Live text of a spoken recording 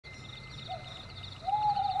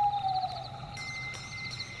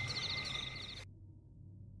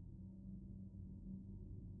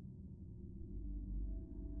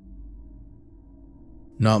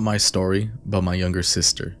Not my story, but my younger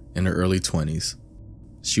sister, in her early 20s.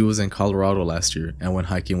 She was in Colorado last year and went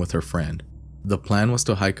hiking with her friend. The plan was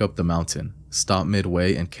to hike up the mountain, stop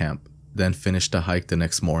midway and camp, then finish the hike the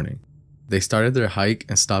next morning. They started their hike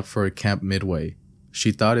and stopped for a camp midway.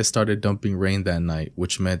 She thought it started dumping rain that night,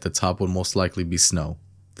 which meant the top would most likely be snow.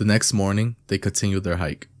 The next morning, they continued their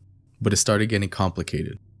hike, but it started getting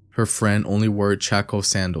complicated. Her friend only wore Chaco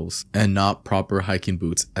sandals and not proper hiking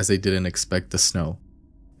boots as they didn't expect the snow.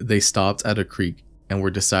 They stopped at a creek and were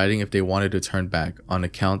deciding if they wanted to turn back on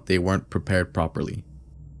account they weren't prepared properly.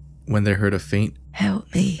 When they heard a faint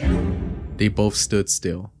 "Help me," they both stood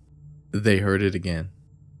still. They heard it again.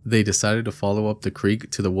 They decided to follow up the creek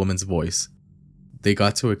to the woman's voice. They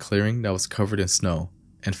got to a clearing that was covered in snow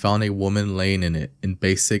and found a woman laying in it in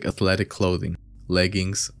basic athletic clothing,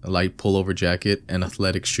 leggings, a light pullover jacket, and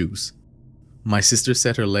athletic shoes. My sister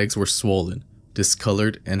said her legs were swollen,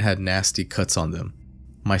 discolored, and had nasty cuts on them.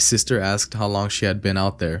 My sister asked how long she had been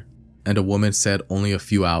out there, and the woman said only a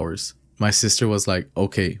few hours. My sister was like,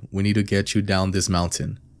 "Okay, we need to get you down this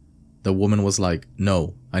mountain." The woman was like,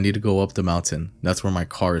 "No, I need to go up the mountain. That's where my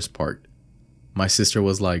car is parked." My sister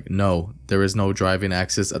was like, "No, there is no driving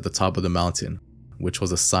access at the top of the mountain," which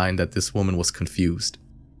was a sign that this woman was confused.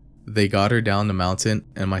 They got her down the mountain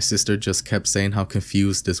and my sister just kept saying how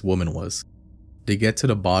confused this woman was. They get to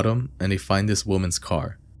the bottom and they find this woman's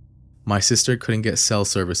car. My sister couldn't get cell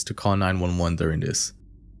service to call 911 during this.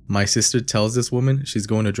 My sister tells this woman she's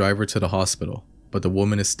going to drive her to the hospital, but the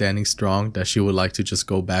woman is standing strong that she would like to just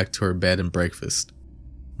go back to her bed and breakfast.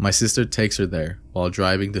 My sister takes her there while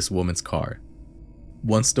driving this woman's car.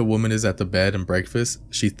 Once the woman is at the bed and breakfast,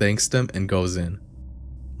 she thanks them and goes in.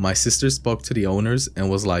 My sister spoke to the owners and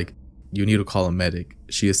was like, "You need to call a medic.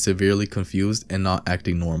 She is severely confused and not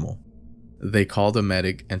acting normal." They called a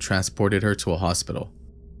medic and transported her to a hospital.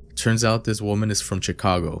 Turns out this woman is from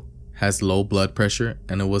Chicago, has low blood pressure,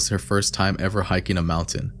 and it was her first time ever hiking a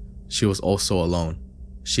mountain. She was also alone.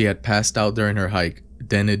 She had passed out during her hike,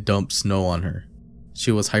 then it dumped snow on her.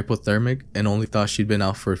 She was hypothermic and only thought she'd been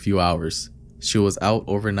out for a few hours. She was out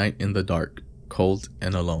overnight in the dark, cold,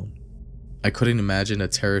 and alone. I couldn't imagine the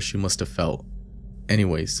terror she must have felt.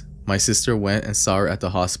 Anyways, my sister went and saw her at the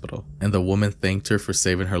hospital, and the woman thanked her for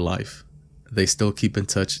saving her life. They still keep in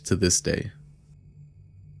touch to this day.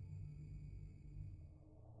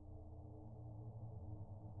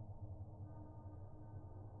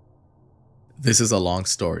 This is a long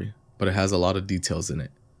story, but it has a lot of details in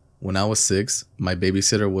it. When I was 6, my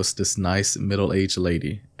babysitter was this nice middle-aged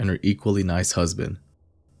lady and her equally nice husband.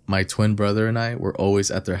 My twin brother and I were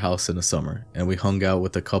always at their house in the summer, and we hung out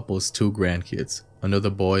with the couple's 2 grandkids,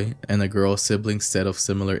 another boy and a girl sibling set of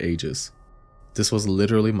similar ages. This was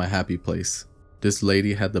literally my happy place. This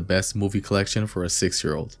lady had the best movie collection for a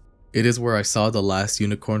 6-year-old. It is where I saw The Last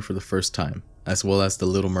Unicorn for the first time, as well as The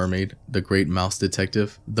Little Mermaid, The Great Mouse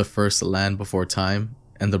Detective, The First Land Before Time,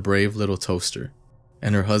 and The Brave Little Toaster.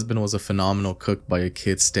 And her husband was a phenomenal cook by a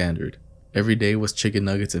kid's standard. Every day was chicken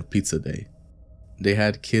nuggets and pizza day. They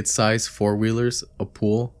had kid-sized 4-wheelers, a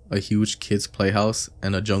pool, a huge kids' playhouse,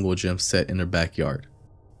 and a jungle gym set in their backyard.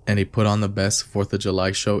 And they put on the best 4th of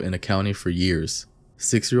July show in the county for years.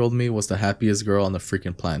 6-year-old me was the happiest girl on the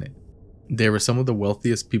freaking planet. They were some of the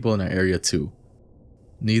wealthiest people in our area too.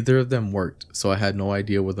 Neither of them worked, so I had no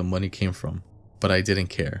idea where the money came from, but I didn't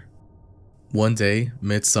care. One day,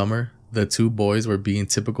 midsummer, the 2 boys were being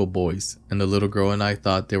typical boys, and the little girl and I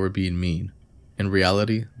thought they were being mean. In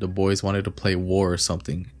reality, the boys wanted to play war or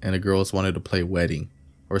something, and the girls wanted to play wedding,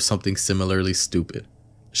 or something similarly stupid.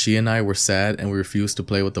 She and I were sad and we refused to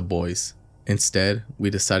play with the boys. Instead,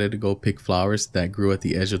 we decided to go pick flowers that grew at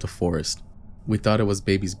the edge of the forest. We thought it was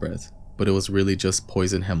baby's breath, but it was really just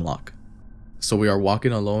poison hemlock. So we are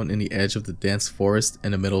walking alone in the edge of the dense forest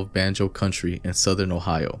in the middle of Banjo Country in southern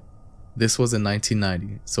Ohio. This was in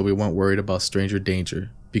 1990, so we weren't worried about stranger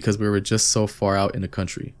danger because we were just so far out in the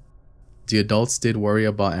country. The adults did worry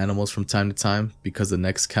about animals from time to time because the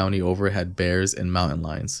next county over had bears and mountain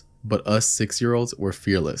lions, but us 6-year-olds were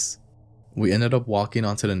fearless. We ended up walking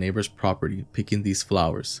onto the neighbor's property picking these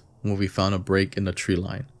flowers when we found a break in the tree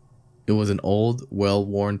line. It was an old,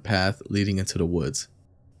 well-worn path leading into the woods.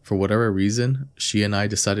 For whatever reason, she and I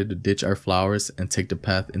decided to ditch our flowers and take the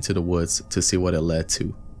path into the woods to see what it led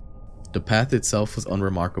to. The path itself was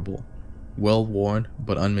unremarkable, well-worn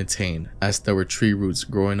but unmaintained, as there were tree roots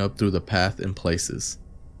growing up through the path in places.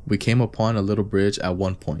 We came upon a little bridge at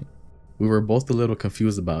one point. We were both a little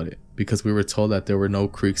confused about it, because we were told that there were no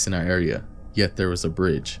creeks in our area, yet there was a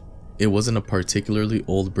bridge. It wasn't a particularly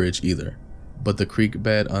old bridge either, but the creek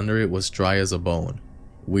bed under it was dry as a bone.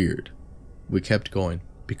 Weird. We kept going,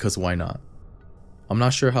 because why not? I'm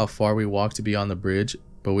not sure how far we walked beyond the bridge,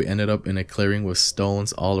 but we ended up in a clearing with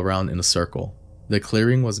stones all around in a circle. The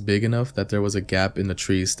clearing was big enough that there was a gap in the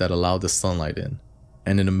trees that allowed the sunlight in,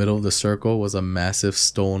 and in the middle of the circle was a massive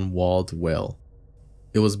stone-walled well.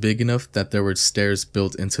 It was big enough that there were stairs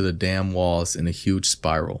built into the dam walls in a huge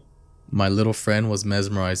spiral. My little friend was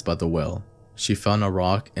mesmerized by the well. She found a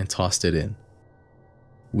rock and tossed it in.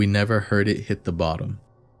 We never heard it hit the bottom.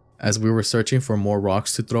 As we were searching for more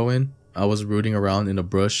rocks to throw in, I was rooting around in the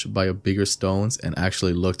brush by bigger stones and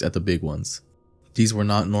actually looked at the big ones. These were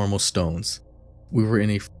not normal stones. We were in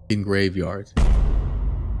a f***ing graveyard,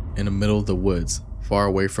 in the middle of the woods, far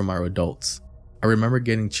away from our adults. I remember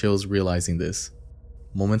getting chills realizing this.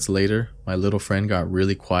 Moments later, my little friend got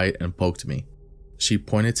really quiet and poked me. She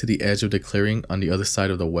pointed to the edge of the clearing on the other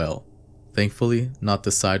side of the well. Thankfully, not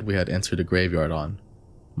the side we had entered the graveyard on.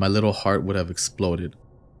 My little heart would have exploded.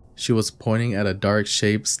 She was pointing at a dark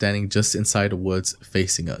shape standing just inside the woods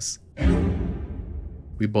facing us.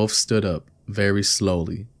 We both stood up, very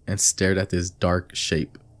slowly, and stared at this dark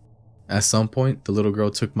shape. At some point, the little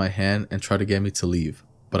girl took my hand and tried to get me to leave,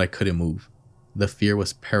 but I couldn't move. The fear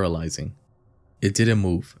was paralyzing. It didn't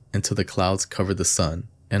move until the clouds covered the sun,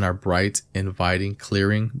 and our bright, inviting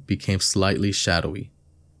clearing became slightly shadowy.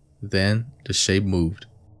 Then, the shape moved.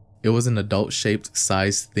 It was an adult-shaped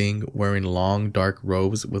sized thing wearing long, dark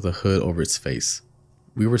robes with a hood over its face.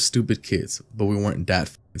 We were stupid kids, but we weren't that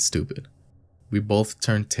f***ing stupid. We both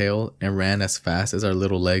turned tail and ran as fast as our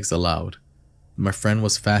little legs allowed. My friend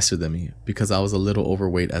was faster than me because I was a little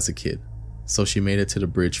overweight as a kid, so she made it to the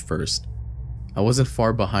bridge first. I wasn't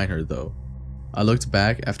far behind her though. I looked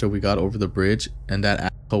back after we got over the bridge and that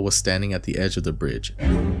asshole was standing at the edge of the bridge.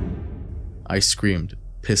 I screamed,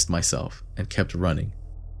 pissed myself, and kept running.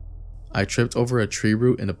 I tripped over a tree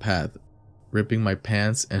root in the path, ripping my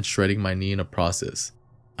pants and shredding my knee in the process.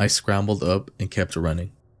 I scrambled up and kept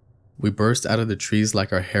running. We burst out of the trees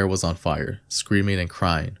like our hair was on fire, screaming and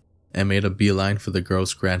crying, and made a beeline for the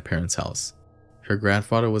girl's grandparents' house. Her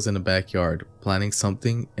grandfather was in the backyard, planning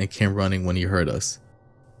something, and came running when he heard us.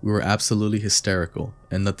 We were absolutely hysterical,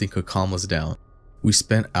 and nothing could calm us down. We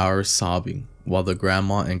spent hours sobbing, while the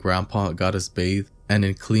grandma and grandpa got us bathed and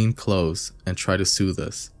in clean clothes and tried to soothe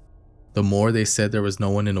us. The more they said there was no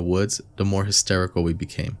one in the woods, the more hysterical we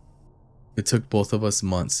became. It took both of us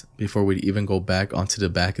months before we'd even go back onto the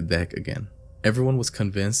back deck again. Everyone was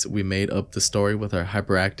convinced we made up the story with our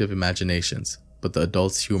hyperactive imaginations, but the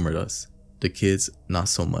adults humored us. The kids, not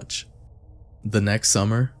so much. The next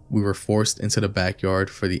summer, we were forced into the backyard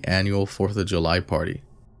for the annual 4th of July party.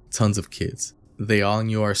 Tons of kids. They all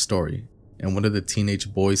knew our story, and one of the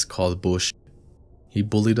teenage boys called bullshit. He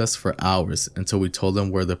bullied us for hours until we told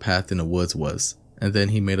him where the path in the woods was, and then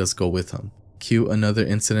he made us go with him. Cue another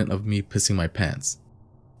incident of me pissing my pants.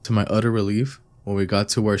 To my utter relief, when we got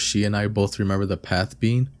to where she and I both remember the path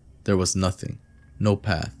being, there was nothing. No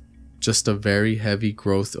path. Just a very heavy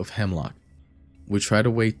growth of hemlock. We tried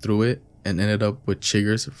to wade through it and ended up with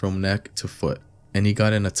chiggers from neck to foot, and he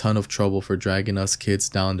got in a ton of trouble for dragging us kids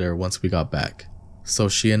down there once we got back. So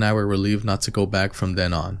she and I were relieved not to go back from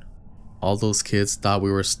then on. All those kids thought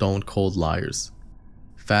we were stone cold liars.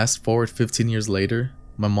 Fast forward 15 years later,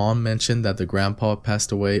 my mom mentioned that the grandpa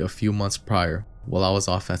passed away a few months prior while I was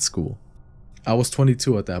off at school. I was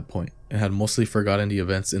 22 at that point and had mostly forgotten the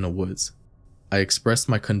events in the woods. I expressed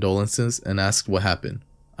my condolences and asked what happened.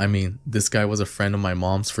 I mean, this guy was a friend of my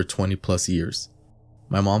mom's for 20 plus years.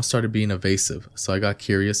 My mom started being evasive, so I got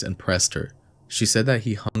curious and pressed her. She said that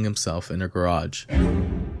he hung himself in her garage.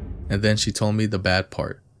 And then she told me the bad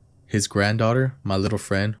part. His granddaughter, my little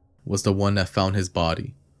friend, was the one that found his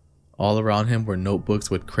body. All around him were notebooks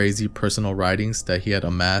with crazy personal writings that he had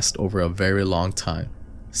amassed over a very long time,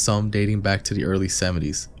 some dating back to the early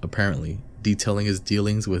 70s, apparently, detailing his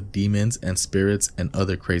dealings with demons and spirits and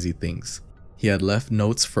other crazy things. He had left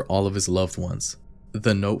notes for all of his loved ones.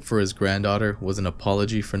 The note for his granddaughter was an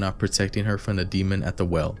apology for not protecting her from the demon at the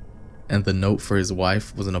well, and the note for his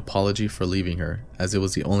wife was an apology for leaving her, as it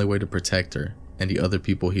was the only way to protect her and the other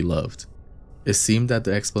people he loved. It seemed that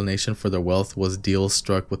the explanation for their wealth was deals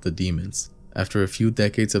struck with the demons. After a few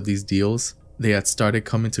decades of these deals, they had started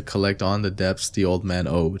coming to collect on the debts the old man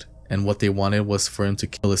owed, and what they wanted was for him to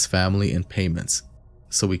kill his family in payments,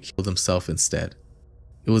 so he killed himself instead.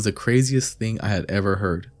 It was the craziest thing I had ever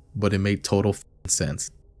heard, but it made total sense.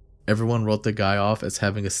 Everyone wrote the guy off as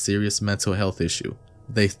having a serious mental health issue.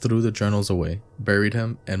 They threw the journals away, buried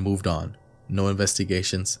him, and moved on. No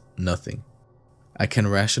investigations, nothing. I can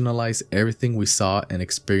rationalize everything we saw and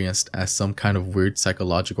experienced as some kind of weird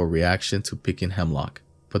psychological reaction to picking hemlock,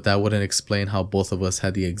 but that wouldn't explain how both of us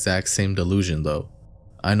had the exact same delusion though.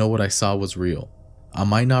 I know what I saw was real. I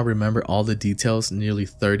might not remember all the details nearly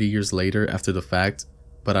 30 years later after the fact,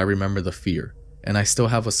 but I remember the fear, and I still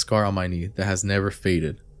have a scar on my knee that has never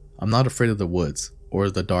faded. I'm not afraid of the woods, or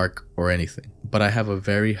the dark, or anything, but I have a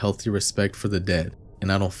very healthy respect for the dead,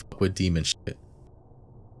 and I don't fuck with demon shit.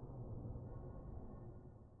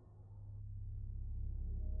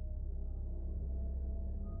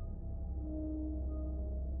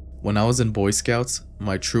 When I was in Boy Scouts,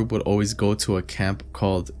 my troop would always go to a camp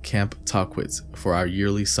called Camp Tockwitz for our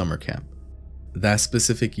yearly summer camp. That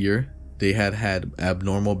specific year, they had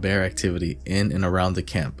abnormal bear activity in and around the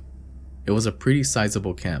camp. It was a pretty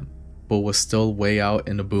sizable camp, but was still way out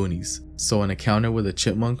in the boonies, so an encounter with a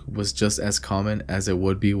chipmunk was just as common as it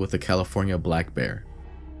would be with a California black bear.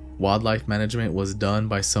 Wildlife management was done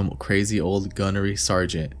by some crazy old gunnery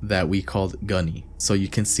sergeant that we called Gunny, so you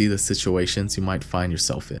can see the situations you might find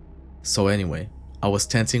yourself in. So anyway, I was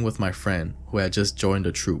tenting with my friend who had just joined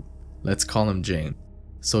the troop. Let's call him James.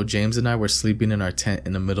 So James and I were sleeping in our tent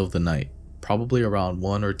in the middle of the night, probably around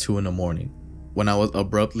 1 or 2 in the morning, when I was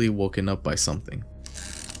abruptly woken up by something.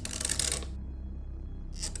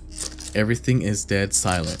 Everything is dead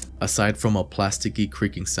silent, aside from a plasticky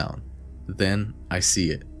creaking sound. Then I see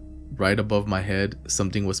it. Right above my head,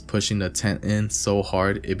 something was pushing the tent in so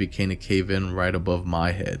hard it became a cave-in right above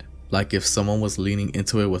my head, like if someone was leaning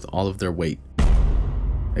into it with all of their weight.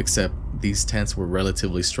 Except these tents were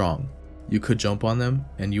relatively strong. You could jump on them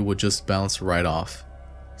and you would just bounce right off.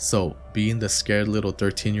 So, being the scared little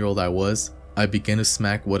 13-year-old I was, I began to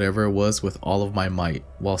smack whatever it was with all of my might,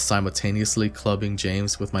 while simultaneously clubbing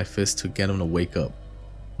James with my fist to get him to wake up.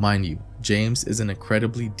 Mind you, James is an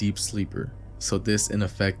incredibly deep sleeper, so this in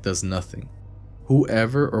effect does nothing.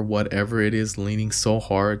 Whoever or whatever it is leaning so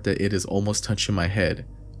hard that it is almost touching my head,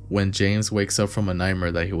 when James wakes up from a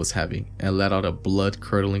nightmare that he was having and let out a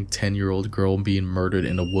blood-curdling 10-year-old girl being murdered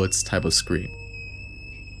in the woods type of scream.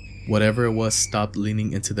 Whatever it was stopped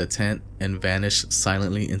leaning into the tent and vanished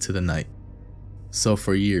silently into the night. So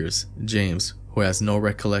for years, James, who has no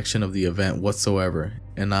recollection of the event whatsoever,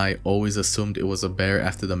 and I always assumed it was a bear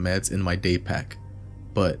after the meds in my day pack.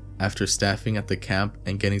 But after staffing at the camp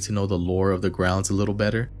and getting to know the lore of the grounds a little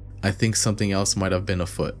better, I think something else might have been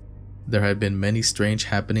afoot. There had been many strange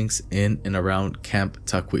happenings in and around Camp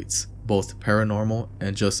Tockwitz, both paranormal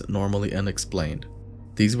and just normally unexplained.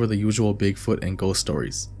 These were the usual Bigfoot and ghost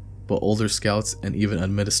stories, but older scouts and even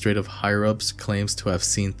administrative higher-ups claims to have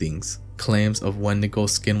seen things. Claims of Wendigo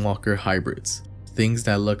skinwalker hybrids, things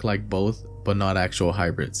that look like both but not actual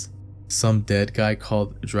hybrids. Some dead guy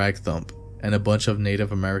called Drag Thump, and a bunch of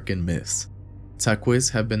Native American myths.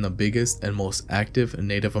 Tockwitz have been the biggest and most active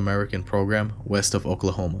Native American program west of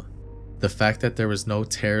Oklahoma. The fact that there was no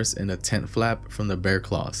tears in the tent flap from the bear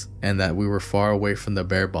claws, and that we were far away from the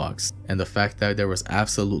bear box, and the fact that there was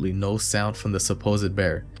absolutely no sound from the supposed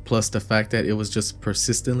bear, plus the fact that it was just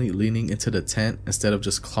persistently leaning into the tent instead of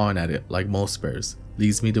just clawing at it like most bears,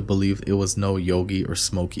 leads me to believe it was no Yogi or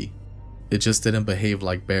Smokey. It just didn't behave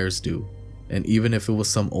like bears do, and even if it was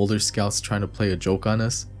some older scouts trying to play a joke on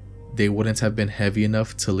us, they wouldn't have been heavy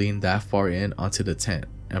enough to lean that far in onto the tent,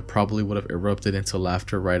 and probably would have erupted into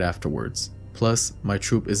laughter right afterwards. Plus, my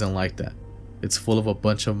troop isn't like that. It's full of a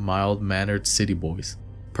bunch of mild-mannered city boys.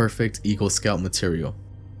 Perfect Eagle Scout material.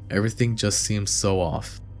 Everything just seems so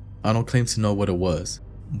off. I don't claim to know what it was,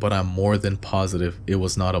 but I'm more than positive it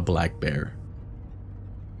was not a black bear.